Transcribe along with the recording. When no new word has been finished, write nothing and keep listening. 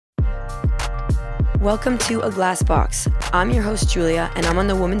Welcome to A Glass Box. I'm your host, Julia, and I'm on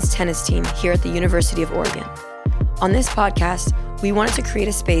the women's tennis team here at the University of Oregon. On this podcast, we wanted to create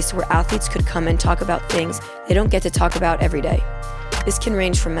a space where athletes could come and talk about things they don't get to talk about every day. This can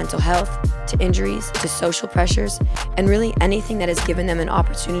range from mental health, to injuries, to social pressures, and really anything that has given them an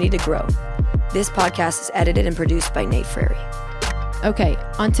opportunity to grow. This podcast is edited and produced by Nate Frary. Okay,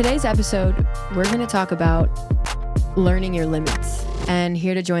 on today's episode, we're going to talk about learning your limits. And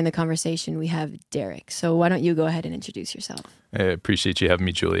here to join the conversation, we have Derek. So why don't you go ahead and introduce yourself? I appreciate you having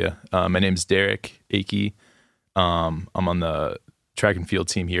me, Julia. My name's Derek Akey. I'm on the track and field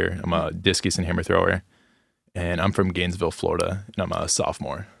team here. I'm a discus and hammer thrower. And I'm from Gainesville, Florida, and I'm a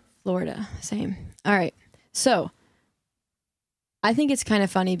sophomore. Florida, same. All right. So I think it's kind of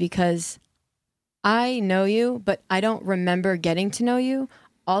funny because I know you, but I don't remember getting to know you.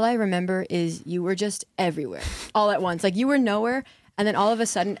 All I remember is you were just everywhere all at once. Like you were nowhere. And then all of a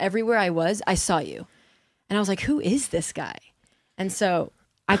sudden, everywhere I was, I saw you. And I was like, who is this guy? And so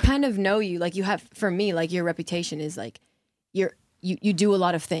I kind of know you. Like you have, for me, like your reputation is like you do a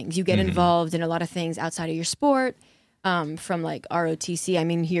lot of things. You get involved in a lot of things outside of your sport, from like ROTC. I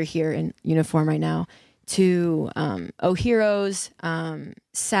mean, you're here in uniform right now, to O Heroes,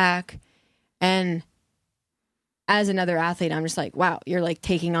 SAC. And as another athlete, I'm just like, wow, you're like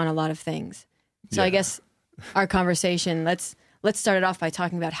taking on a lot of things. So yeah. I guess our conversation, let's start it off by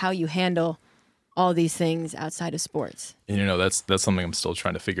talking about how you handle all these things outside of sports. And that's something I'm still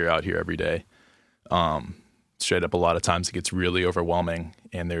trying to figure out here every day. Straight up, a lot of times it gets really overwhelming,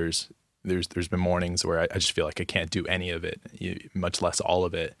 and there's been mornings where I just feel like I can't do any of it, much less all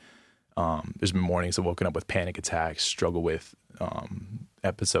of it. There's been mornings I've woken up with panic attacks, struggle with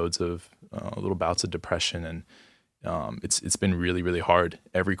episodes of little bouts of depression, and it's been really, really hard.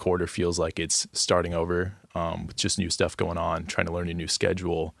 Every quarter feels like it's starting over, with just new stuff going on, trying to learn a new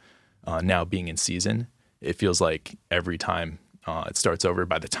schedule. Now being in season, it feels like every time it starts over,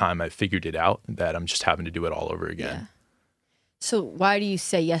 by the time I've figured it out, that I'm just having to do it all over again. Yeah. So why do you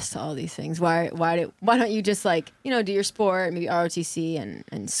say yes to all these things? Why don't you just like, do your sport, maybe ROTC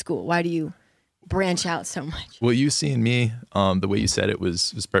and school? Why do you branch out so much? Well, you seeing me, the way you said it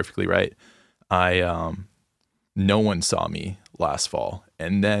was perfectly right. No one saw me last fall,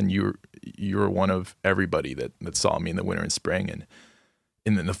 and then you were one of everybody that saw me in the winter and spring, and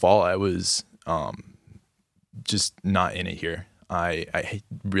in the fall I was just not in it here. I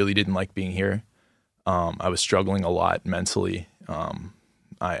really didn't like being here. I was struggling a lot mentally.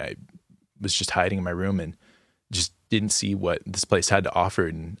 I was just hiding in my room and just didn't see what this place had to offer.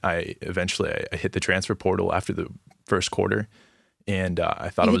 And I eventually hit the transfer portal after the first quarter, and I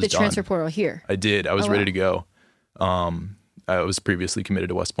thought I was done. You hit the transfer portal here? I did. I was ready to go. I was previously committed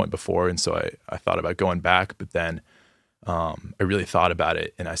to West Point before, and so I thought about going back, but then I really thought about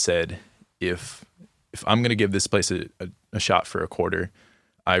it, and I said, if I'm going to give this place a shot for a quarter,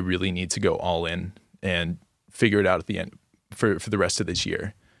 I really need to go all in and figure it out at the end for the rest of this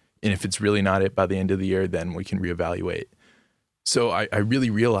year. And if it's really not it by the end of the year, then we can reevaluate. So I really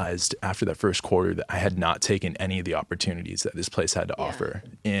realized after that first quarter that I had not taken any of the opportunities that this place had to offer.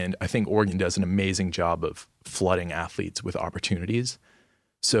 And I think Oregon does an amazing job of flooding athletes with opportunities.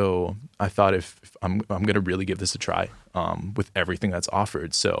 So I thought if I'm going to really give this a try with everything that's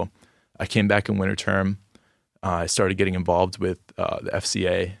offered. So I came back in winter term. I started getting involved with the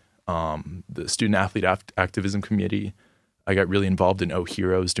FCA, the Student Athlete Activism Committee. I got really involved in O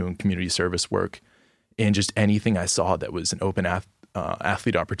Heroes, doing community service work. And just anything I saw that was an open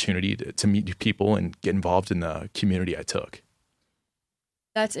athlete opportunity to meet people and get involved in the community I took.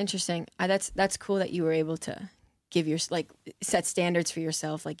 That's interesting. That's cool that you were able to set standards for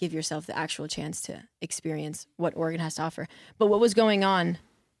yourself, like give yourself the actual chance to experience what Oregon has to offer. But what was going on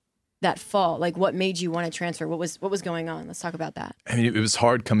that fall? Like what made you want to transfer? What was going on? Let's talk about that. I mean, it was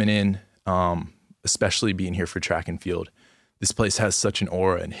hard coming in, especially being here for track and field. This place has such an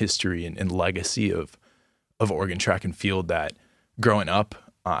aura and history and legacy of Oregon track and field that growing up,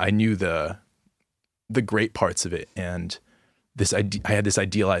 I knew the great parts of it. And I had this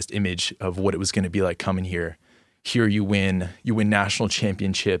idealized image of what it was going to be like coming here. Here you win national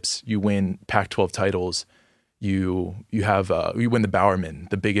championships, you win Pac-12 titles, you win the Bowerman,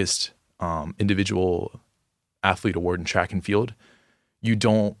 the biggest individual athlete award in track and field. You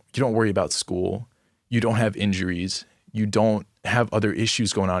don't worry about school. You don't have injuries. You don't have other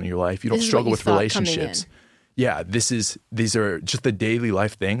issues going on in your life. You don't struggle with relationships. Yeah, these are just the daily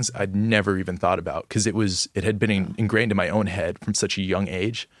life things I'd never even thought about, because it had been ingrained in my own head from such a young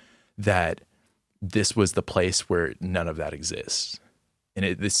age that this was the place where none of that exists. And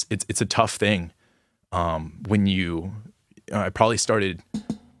it's a tough thing when I probably started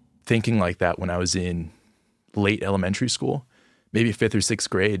thinking like that when I was in late elementary school, maybe 5th or 6th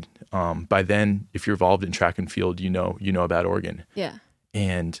grade. By then, if you're involved in track and field, you know about Oregon. Yeah.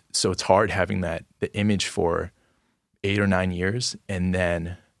 And so it's hard having the image for 8 or 9 years and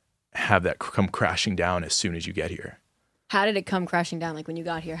then have that come crashing down as soon as you get here. How did it come crashing down? Like when you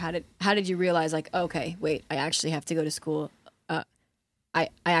got here, how did you realize like, okay, wait, I actually have to go to school. I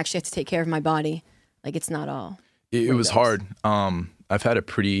actually have to take care of my body. Like it's not all. It was hard. I've had a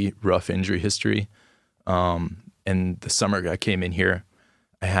pretty rough injury history. And the summer I came in here,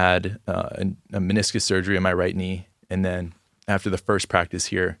 I had a meniscus surgery on my right knee. And then after the first practice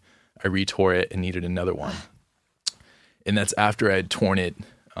here, I retore it and needed another one. And that's after I had torn it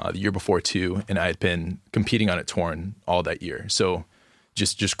the year before too. And I had been competing on it torn all that year. So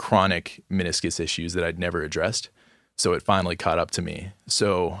just chronic meniscus issues that I'd never addressed. So it finally caught up to me.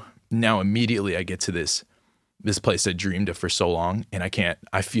 So now immediately I get to this place I dreamed of for so long, and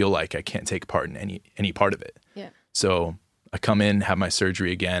I feel like I can't take part in any part of it. Yeah. So I come in, have my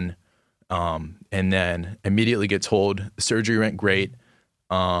surgery again, and then immediately get told the surgery went great.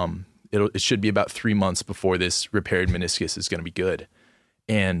 It should be about 3 months before this repaired meniscus is going to be good.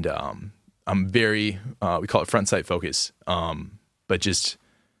 And I'm very, we call it front sight focus, but just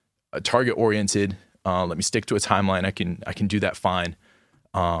target oriented. Let me stick to a timeline. I can do that fine.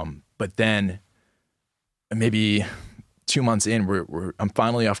 But then maybe 2 months in, I'm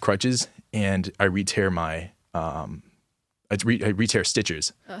finally off crutches, and I re-tear I re-tear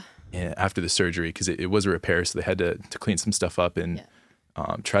stitches after the surgery because it was a repair, so they had to clean some stuff up and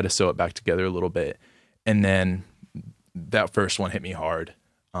try to sew it back together a little bit. And then that first one hit me hard.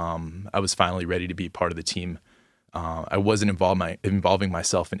 I was finally ready to be part of the team. I wasn't involving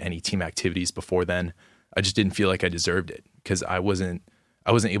myself in any team activities before then. I just didn't feel like I deserved it because I wasn't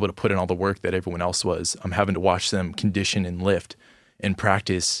able to put in all the work that everyone else was. I'm having to watch them condition and lift and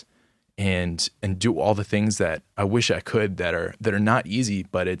practice and do all the things that I wish I could that are not easy,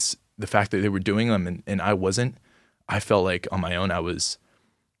 but it's the fact that they were doing them and I wasn't. I felt like on my own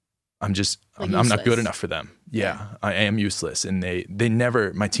I'm not good enough for them. Yeah, I am useless. And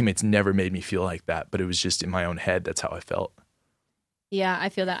my teammates never made me feel like that, but it was just in my own head. That's how I felt. Yeah, I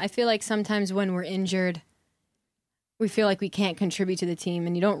feel that. I feel like sometimes when we're injured, we feel like we can't contribute to the team,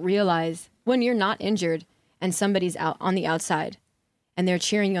 and you don't realize when you're not injured and somebody's out on the outside and they're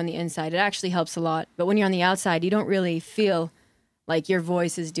cheering you on the inside, it actually helps a lot. But when you're on the outside, you don't really feel like your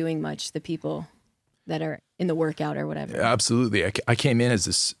voice is doing much, the people that are in the workout or whatever. Absolutely. I came in as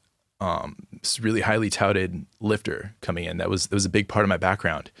this really highly touted lifter coming in. That was a big part of my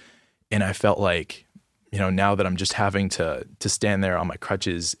background. And I felt like, now that I'm just having to stand there on my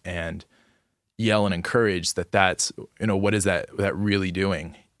crutches and yell and encourage that's, what is that really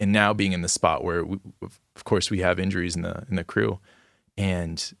doing? And now being in the spot where of course we have injuries in the crew,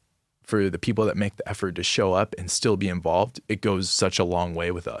 and for the people that make the effort to show up and still be involved, it goes such a long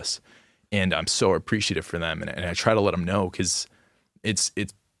way with us. And I'm so appreciative for them. And I try to let them know because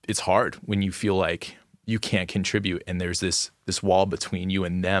it's hard when you feel like you can't contribute and there's this wall between you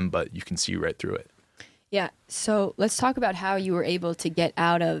and them, but you can see right through it. Yeah. So let's talk about how you were able to get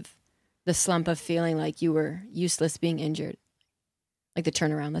out of the slump of feeling like you were useless being injured, like the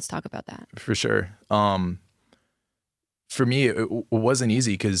turnaround. Let's talk about that. For sure. For me, it wasn't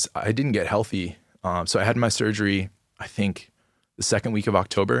easy because I didn't get healthy. So I had my surgery, I think, the second week of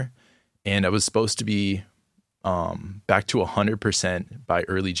October, and I was supposed to be back to 100% by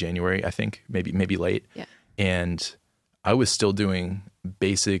early January, I think, maybe late. Yeah. And I was still doing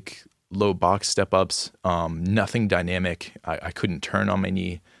basic low box step-ups, nothing dynamic. I couldn't turn on my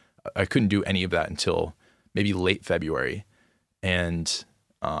knee. I couldn't do any of that until maybe late February. And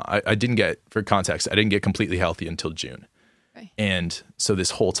I didn't get, for context, I didn't get completely healthy until June. Right. And so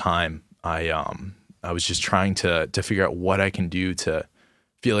this whole time, I was just trying to figure out what I can do to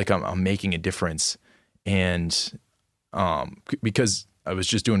feel like I'm making a difference. And because I was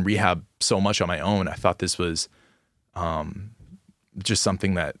just doing rehab so much on my own, I thought this was just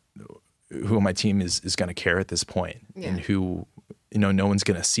something that who on my team is going to care at this point, and who, no one's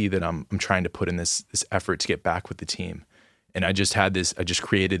going to see that I'm trying to put in this effort to get back with the team. And I just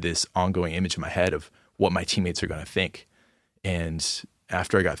created this ongoing image in my head of what my teammates are going to think. And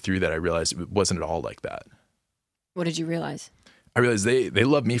after I got through that, I realized it wasn't at all like that. What did you realize? I realized they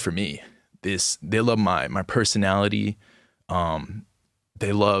love me for me. They love my personality.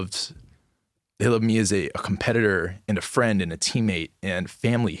 They loved me as a competitor and a friend and a teammate and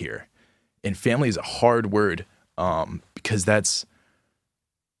family here. And family is a hard word because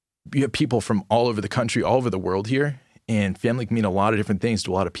you have people from all over the country, all over the world here, and family can mean a lot of different things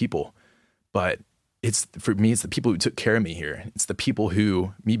to a lot of people. But it's for me, it's the people who took care of me here. It's the people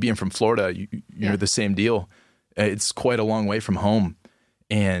who, me being from Florida, you're the same deal. It's quite a long way from home.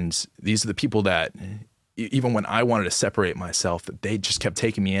 And these are the people that, even when I wanted to separate myself, that they just kept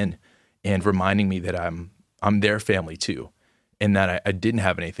taking me in and reminding me that I'm their family too, and that I didn't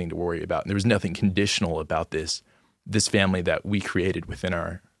have anything to worry about. And there was nothing conditional about this family that we created within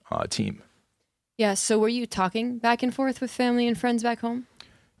our team. Yeah. So were you talking back and forth with family and friends back home?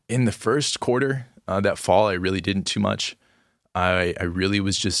 In the first quarter, that fall, I really didn't too much. I really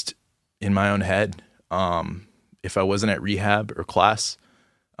was just in my own head. If I wasn't at rehab or class,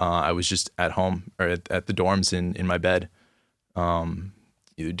 I was just at home or at the dorms in my bed,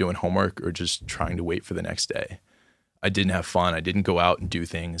 either doing homework or just trying to wait for the next day. I didn't have fun. I didn't go out and do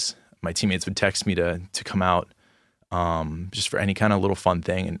things. My teammates would text me to come out just for any kind of little fun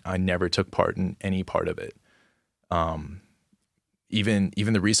thing, and I never took part in any part of it. Even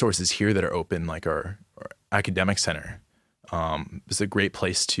the resources here that are open, like our academic center, is a great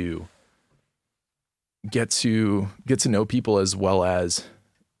place to get to know people, as well as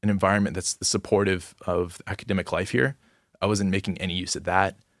an environment that's supportive of academic life here. I wasn't making any use of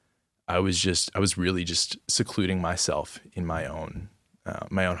that. I was really just secluding myself in my own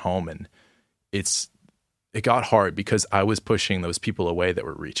home, and it got hard because I was pushing those people away that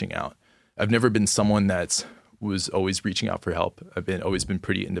were reaching out. I've never been someone that was always reaching out for help. I've always been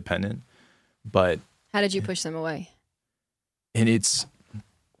pretty independent, but how did you push them away? And it's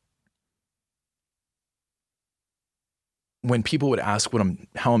when people would ask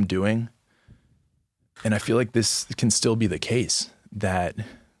how I'm doing, and I feel like this can still be the case, that,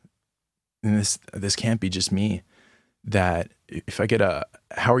 and this can't be just me, that if I get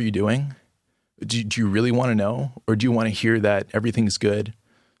how are you doing? Do you really want to know? Or do you want to hear that everything's good,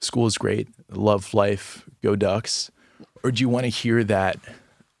 school is great, love life, go Ducks? Or do you want to hear that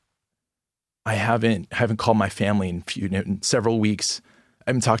I haven't called my family in several weeks,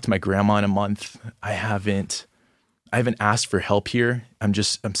 I haven't talked to my grandma in a month, I haven't asked for help here. I'm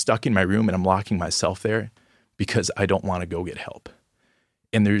stuck in my room and I'm locking myself there because I don't want to go get help.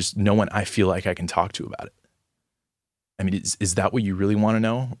 And there's no one I feel like I can talk to about it. I mean, is that what you really want to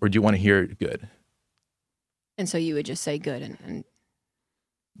know? Or do you want to hear good? And so you would just say good and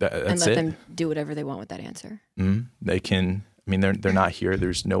let them do whatever they want with that answer. Mm-hmm. They can, I mean, they're not here.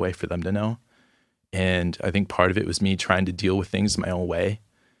 There's no way for them to know. And I think part of it was me trying to deal with things my own way.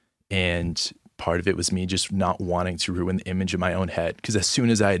 And part of it was me just not wanting to ruin the image in my own head. Because as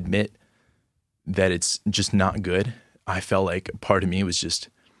soon as I admit that it's just not good, I felt like a part of me was just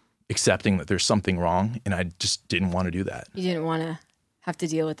accepting that there's something wrong. And I just didn't want to do that. You didn't want to have to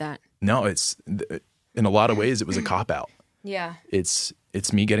deal with that. No, it's in a lot of ways, it was a cop-out. Yeah. It's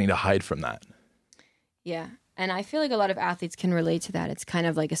me getting to hide from that. Yeah. And I feel like a lot of athletes can relate to that. It's kind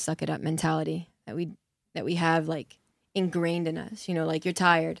of like a suck it up mentality that we have like ingrained in us, like you're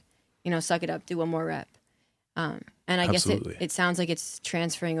tired, suck it up, do one more rep. And I Absolutely. guess it sounds like it's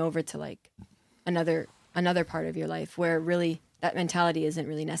transferring over to like another part of your life where really that mentality isn't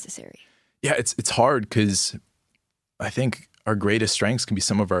really necessary. Yeah. It's hard because I think our greatest strengths can be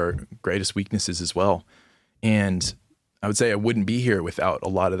some of our greatest weaknesses as well. And I would say I wouldn't be here without a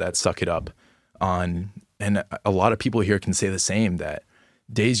lot of that suck it up and a lot of people here can say the same, that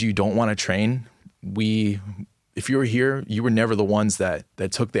days you don't want to train, if you were here, you were never the ones that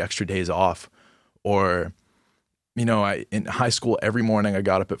took the extra days off. Or, in high school, every morning I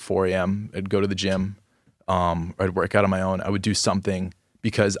got up at 4 a.m. I'd go to the gym, or I'd work out on my own. I would do something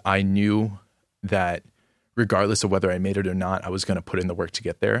because I knew that regardless of whether I made it or not, I was going to put in the work to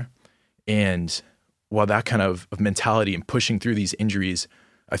get there. And while that kind of mentality and pushing through these injuries,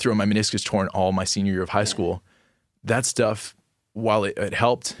 I threw my meniscus torn all my senior year of high school. That stuff, while it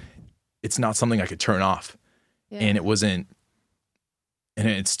helped, it's not something I could turn off. Yeah. And it wasn't, and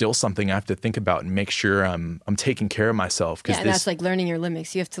it's still something I have to think about and make sure I'm taking care of myself. And that's like learning your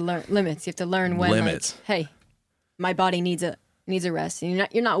limits. You have to learn limits. You have to learn when, limits. Like, hey, my body needs a rest. And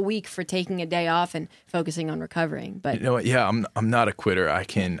you're not weak for taking a day off and focusing on recovering. But you know what? Yeah, I'm not a quitter. I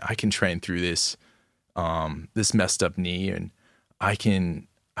can train through this messed up knee, and I can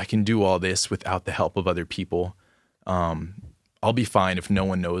do all this without the help of other people. I'll be fine if no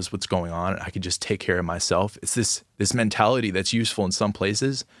one knows what's going on. I could just take care of myself. It's this mentality that's useful in some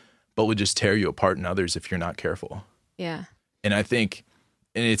places, but will just tear you apart in others if you're not careful. Yeah. And I think,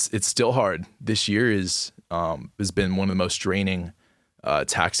 and it's still hard. This year has been one of the most draining,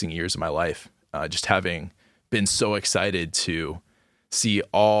 taxing years of my life. Just having been so excited to see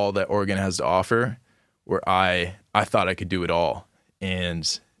all that Oregon has to offer, where I thought I could do it all.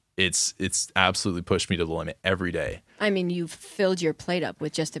 And it's absolutely pushed me to the limit every day. I mean, you've filled your plate up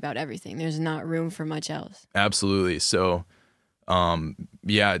with just about everything. There's not room for much else. Absolutely. So,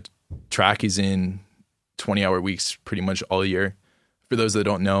 yeah, track is in 20-hour weeks pretty much all year. For those that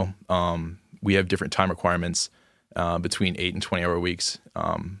don't know, we have different time requirements between 8 and 20-hour weeks.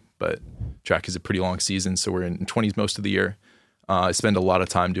 But track is a pretty long season, so we're in 20s most of the year. I spend a lot of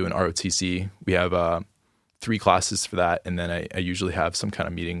time doing ROTC. We have 3 classes for that, and then I usually have some kind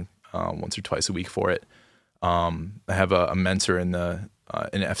of meeting once or twice a week for it. I have a mentor in the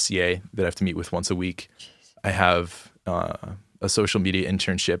in FCA that I have to meet with once a week. Jeez. I have a social media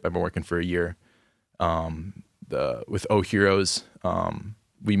internship. I've been working for a year. With O Heroes,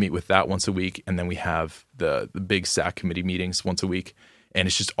 we meet with that once a week, and then we have the big SAC committee meetings once a week. And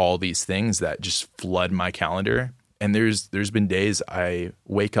it's just all these things that just flood my calendar. And there's been days I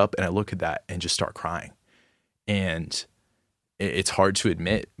wake up and I look at that and just start crying. And it's hard to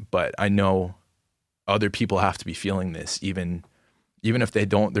admit, but I know other people have to be feeling this, even if they're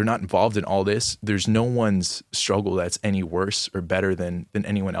not involved in all this. There's no one's struggle that's any worse or better than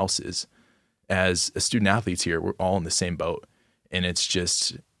anyone else's. As student athletes here, we're all in the same boat. And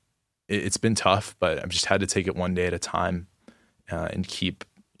it's been tough, but I've just had to take it one day at a time and keep,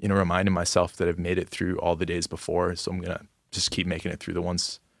 reminding myself that I've made it through all the days before. So I'm going to just keep making it through the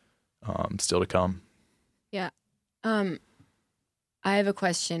ones still to come. Yeah. I have a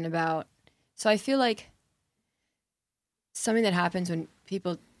question about, so I feel like something that happens when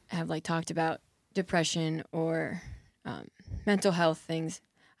people have like talked about depression or mental health things,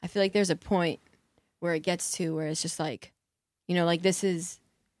 I feel like there's a point where it gets to where it's just like, like this is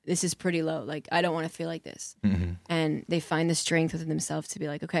pretty low. Like, I don't want to feel like this. Mm-hmm. And they find the strength within themselves to be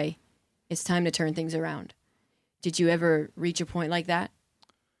like, okay, it's time to turn things around. Did you ever reach a point like that?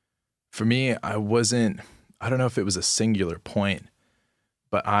 For me, I don't know if it was a singular point,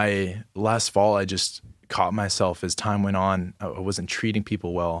 but last fall, I just caught myself as time went on. I wasn't treating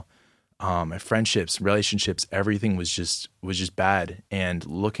people well. My friendships, relationships, everything was just bad. And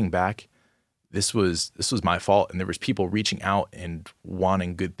looking back, this was my fault. And there was people reaching out and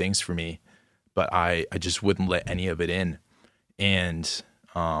wanting good things for me, but I just wouldn't let any of it in. And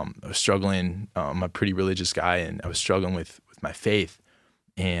I was struggling. I'm a pretty religious guy, and I was struggling with my faith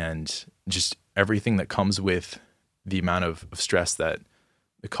and just everything that comes with the amount of stress that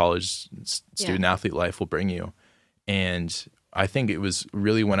the college student athlete life will bring you. And I think it was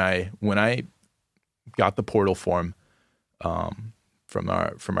really when I got the portal form from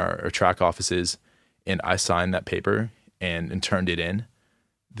our track offices, and I signed that paper and turned it in,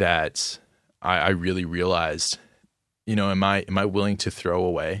 that I really realized, am I willing to throw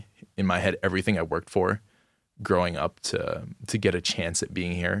away in my head everything I worked for growing up to get a chance at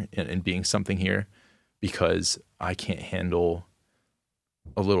being here and being something here, because I can't handle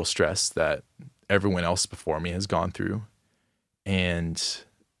a little stress that everyone else before me has gone through. And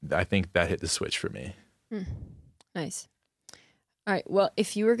I think that hit the switch for me. Nice. All right. Well,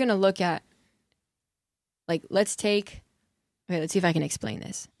 if you were going to look at, let's see if I can explain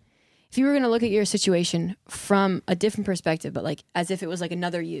this. If you were going to look at your situation from a different perspective, but as if it was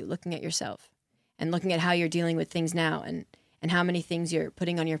another you looking at yourself and looking at how you're dealing with things now and how many things you're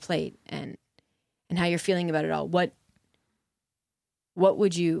putting on your plate and how you're feeling about it all, what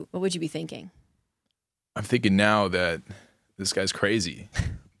would you be thinking? I'm thinking now that this guy's crazy,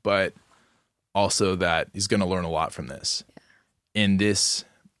 but also that he's going to learn a lot from this. Yeah. And this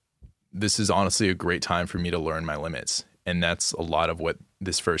is honestly a great time for me to learn my limits. And that's a lot of what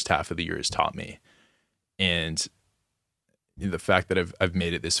this first half of the year has taught me. And the fact that I've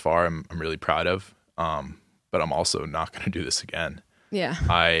made it this far, I'm really proud of. But I'm also not going to do this again. Yeah.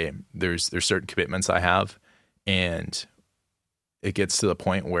 There's certain commitments I have, and it gets to the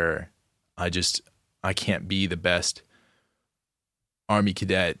point where I can't be the best Army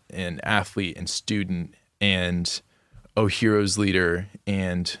cadet and athlete and student and O Heroes leader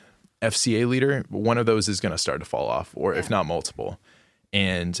and FCA leader. One of those is going to start to fall off, or if not multiple.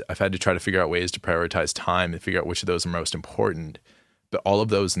 And I've had to try to figure out ways to prioritize time and figure out which of those are most important. But all of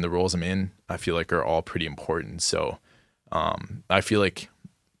those in the roles I'm in, I feel like are all pretty important. So I feel like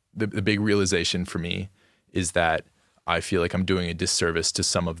the big realization for me is that I feel like I'm doing a disservice to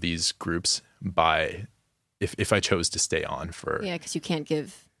some of these groups by if I chose to stay on for. Yeah, because you can't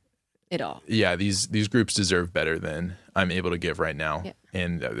give it all. Yeah, these groups deserve better than I'm able to give right now. Yeah.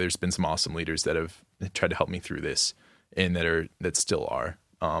 And there's been some awesome leaders that have tried to help me through this, and that still are.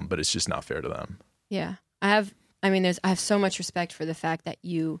 But it's just not fair to them. Yeah, I have so much respect for the fact that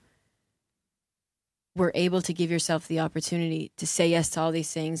you were able to give yourself the opportunity to say yes to all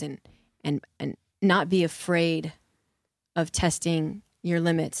these things and not be afraid of testing your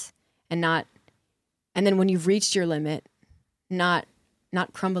limits and then when you've reached your limit, not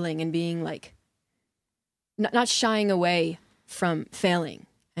crumbling and being like, not shying away from failing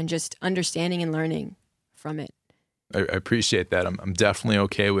and just understanding and learning from it. I appreciate that. I'm definitely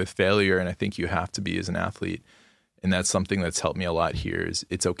okay with failure, and I think you have to be as an athlete. And that's something that's helped me a lot here is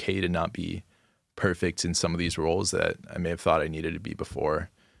it's okay to not be perfect in some of these roles that I may have thought I needed to be before.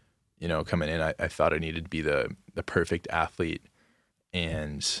 Coming in, I thought I needed to be the perfect athlete.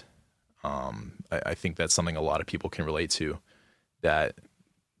 And I think that's something a lot of people can relate to, that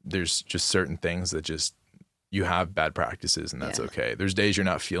there's just certain things that just, you have bad practices and that's okay. There's days you're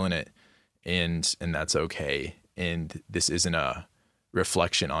not feeling it and that's okay. And this isn't a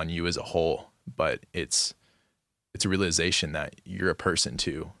reflection on you as a whole, but it's a realization that you're a person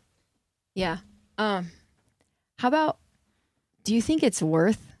too. Yeah. How about, do you think it's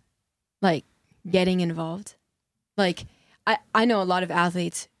worth like getting involved? Like I know a lot of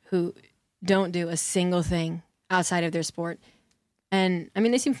athletes who don't do a single thing outside of their sport. And I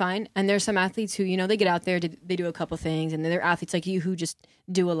mean, they seem fine. And there's some athletes who, they get out there, they do a couple things, and then there are athletes like you who just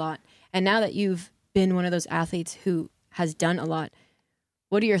do a lot. And now that you've been one of those athletes who has done a lot,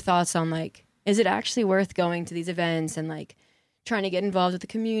 what are your thoughts on like, is it actually worth going to these events and like trying to get involved with the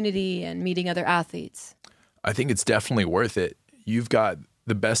community and meeting other athletes? I think it's definitely worth it. You've got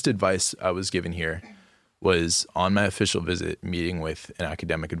the best advice I was given here was on my official visit meeting with an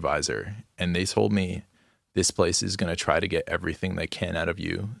academic advisor. And they told me, this place is going to try to get everything they can out of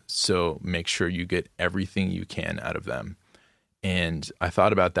you. So make sure you get everything you can out of them. And I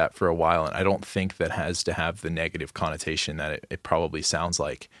thought about that for a while. And I don't think that has to have the negative connotation that it probably sounds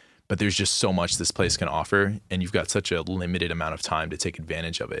like. But there's just so much this place can offer. And you've got such a limited amount of time to take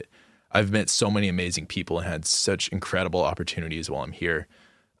advantage of it. I've met so many amazing people and had such incredible opportunities while I'm here.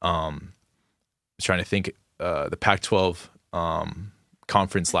 Trying to think, the Pac-12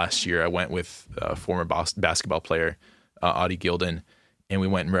 conference last year, I went with a former basketball player, Audie Gilden, and we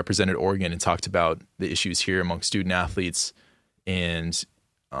went and represented Oregon and talked about the issues here among student athletes and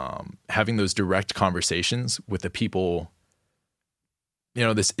having those direct conversations with the people.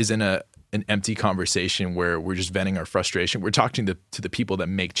 This isn't an empty conversation where we're just venting our frustration. We're talking to the people that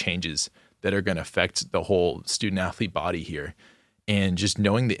make changes that are going to affect the whole student athlete body here. And just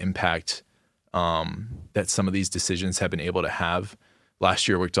knowing the impact that some of these decisions have been able to have. Last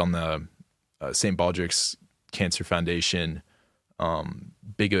year, I worked on the St. Baldrick's Cancer Foundation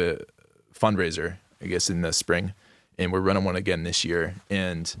big fundraiser, I guess, in the spring. And we're running one again this year.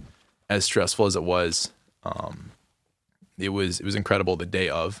 And as stressful as it was incredible the day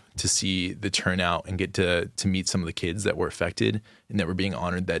of to see the turnout and get to meet some of the kids that were affected and that were being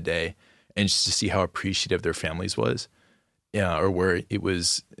honored that day, and just to see how appreciative their families was. It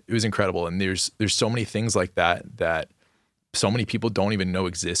was incredible. And there's so many things like that so many people don't even know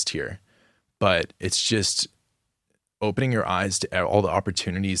exist here. But it's just opening your eyes to all the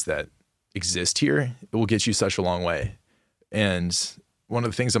opportunities that exist here. It will get you such a long way. And one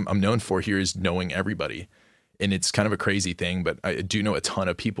of the things I'm known for here is knowing everybody. And it's kind of a crazy thing, but I do know a ton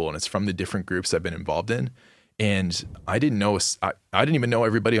of people, and it's from the different groups I've been involved in. And I didn't even know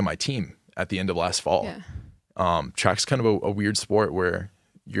everybody on my team at the end of last fall. Yeah. Track's kind of a weird sport where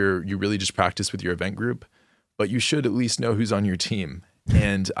you really just practice with your event group, but you should at least know who's on your team.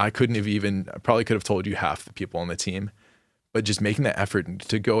 And I probably could have told you half the people on the team, but just making that effort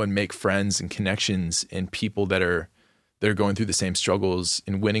to go and make friends and connections and people that are going through the same struggles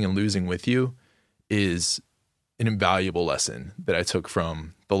and winning and losing with you is an invaluable lesson that I took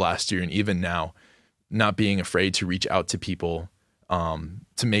from the last year. And even now, not being afraid to reach out to people,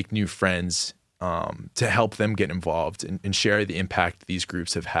 to make new friends, to help them get involved and share the impact these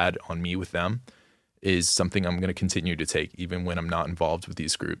groups have had on me with them is something I'm going to continue to take even when I'm not involved with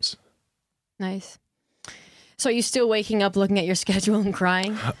these groups. Nice. So are you still waking up looking at your schedule and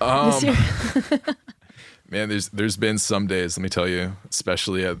crying this year? Man, there's been some days, let me tell you,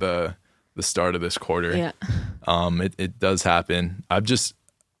 especially at the start of this quarter. Yeah. It does happen.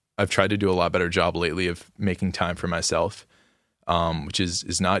 I've tried to do a lot better job lately of making time for myself, which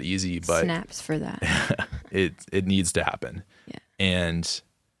is not easy, but snaps for that. it needs to happen. Yeah. And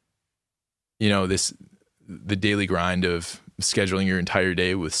the daily grind of scheduling your entire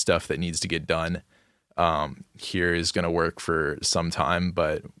day with stuff that needs to get done here is going to work for some time.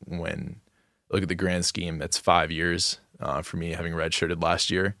 But when look at the grand scheme, that's 5 years for me, having redshirted last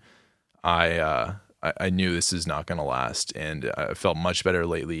year. I knew this is not going to last, and I felt much better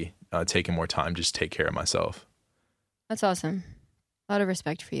lately, taking more time just to take care of myself. That's awesome. A lot of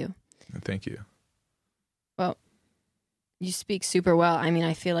respect for you. Thank you. Well, you speak super well. I mean,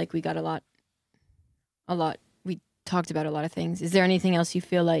 I feel like we got a lot. We talked about a lot of things. Is there anything else you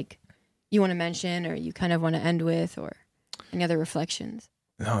feel like you want to mention or you kind of want to end with, or any other reflections?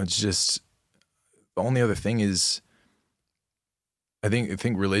 No, it's just, the only other thing is, I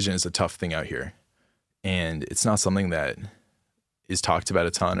think religion is a tough thing out here, and it's not something that is talked about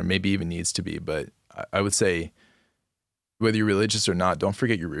a ton, or maybe even needs to be. But I would say, whether you're religious or not, don't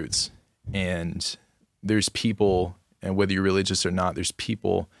forget your roots. And there's people, and whether you're religious or not, there's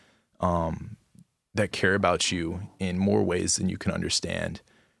people that care about you in more ways than you can understand.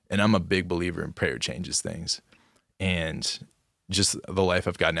 And I'm a big believer in prayer changes things. And just the life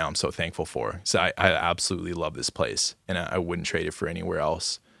I've got now, I'm so thankful for. So I absolutely love this place, and I wouldn't trade it for anywhere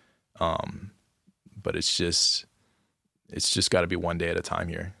else. But it's just got to be one day at a time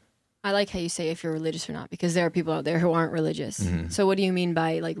here. I like how you say if you're religious or not, because there are people out there who aren't religious. Mm-hmm. So what do you mean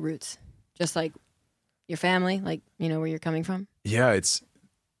by like roots? Just like your family, like, you know, where you're coming from? Yeah,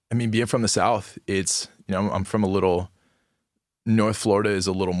 being from the South, I'm from a little, North Florida is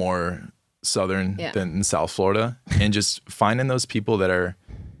a little more Southern than South Florida. And just finding those people that are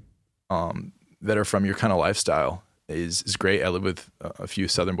from your kind of lifestyle is great. I live with a few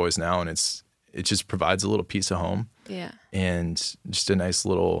Southern boys now, and it just provides a little piece of home. Yeah. And just a nice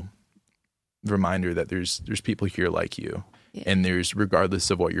little reminder that there's people here like you. Yeah. And there's, regardless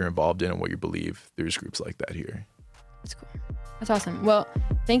of what you're involved in and what you believe, there's groups like that here. That's cool. That's awesome. Well,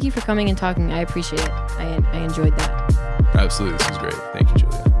 thank you for coming and talking. I appreciate it. I enjoyed that. Absolutely. This was great. Thank you,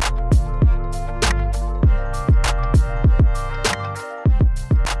 Julia.